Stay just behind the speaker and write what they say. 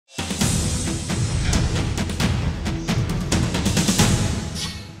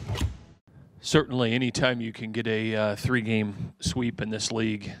Certainly, anytime you can get a three-game sweep in this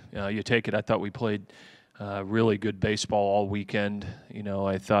league, you take it. I thought we played really good baseball all weekend. You know,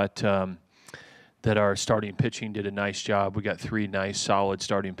 I thought that our starting pitching did a nice job. We got three nice, solid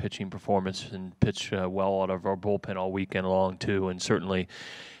starting pitching performances and pitched well out of our bullpen all weekend long, too, and certainly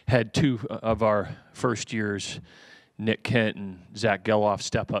had two of our first years, Nick Kent and Zach Geloff,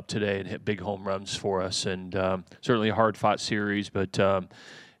 step up today and hit big home runs for us. And certainly a hard-fought series, but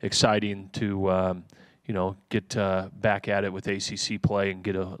exciting to you know, get back at it with ACC play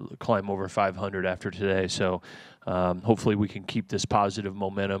and climb over 500 after today. So hopefully we can keep this positive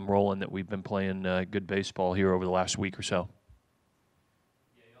momentum rolling that we've been playing good baseball here over the last week or so.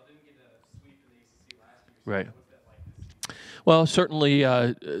 Yeah, y'all didn't get a sweep in the ACC last year. So right. What's that like this season? Well,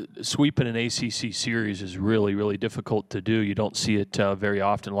 certainly sweeping an ACC series is really, really difficult to do. You don't see it very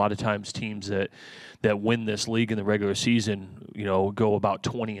often. A lot of times teams that win this league in the regular season, you know, go about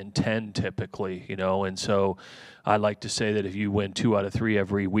 20-10 typically, you know, and so I like to say that if you win 2 out of 3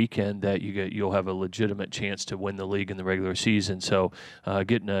 every weekend, that you'll have a legitimate chance to win the league in the regular season. So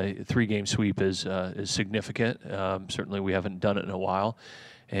getting a 3-game sweep is significant. Certainly we haven't done it in a while.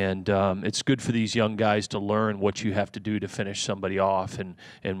 And it's good for these young guys to learn what you have to do to finish somebody off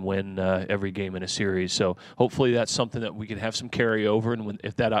and win every game in a series. So hopefully that's something that we can have some carryover, and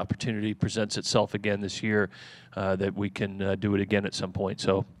if that opportunity presents itself again this year, that we can do it again at some point.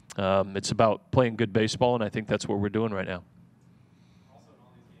 So it's about playing good baseball, and I think that's what we're doing right now. Also, in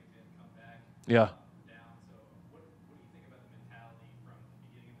all these games, you had to come back. Yeah. Down. So what do you think about the mentality from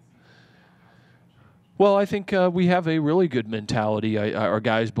the beginning of the season to now? How's it going to change? Well, I think we have a really good mentality. Our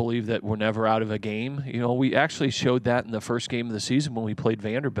guys believe that we're never out of a game. You know, we actually showed that in the first game of the season when we played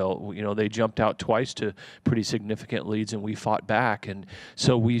Vanderbilt. You know, they jumped out twice to pretty significant leads, and we fought back. And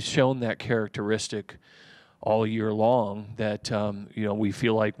so we've shown that characteristic all year long that, you know, we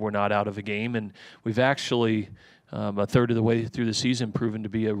feel like we're not out of a game. And we've actually, a third of the way through the season, proven to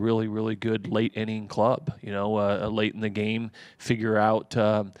be a really, really good late-inning club. You know, late in the game, figure out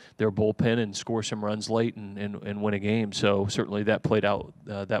their bullpen and score some runs late and win a game. So certainly that played out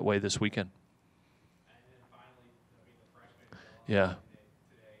that way this weekend. And then finally, I mean, the freshmen Yeah.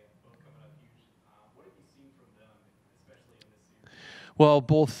 today, both coming up huge. What have you seen from them, especially in this series? Well,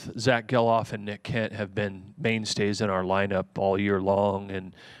 both Zach Geloff and Nick Kent have been mainstays in our lineup all year long,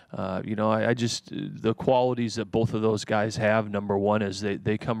 and you know, I just the qualities that both of those guys have. Number one is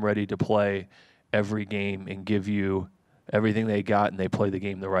they come ready to play every game and give you everything they got, and they play the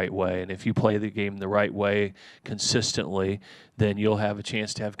game the right way. And if you play the game the right way consistently, then you'll have a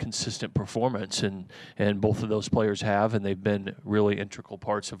chance to have consistent performance, and both of those players have, and they've been really integral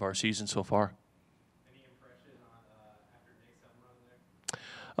parts of our season so far. Any impression on after Nick's home run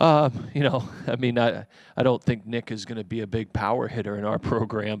there? You know, I mean, I don't think Nick is going to be a big power hitter in our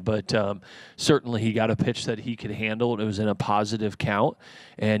program, but certainly he got a pitch that he could handle. It was in a positive count,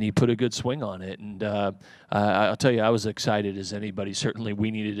 and he put a good swing on it. And I'll tell you, I was excited as anybody. Certainly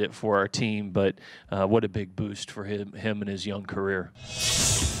we needed it for our team, but what a big boost for him and his young career.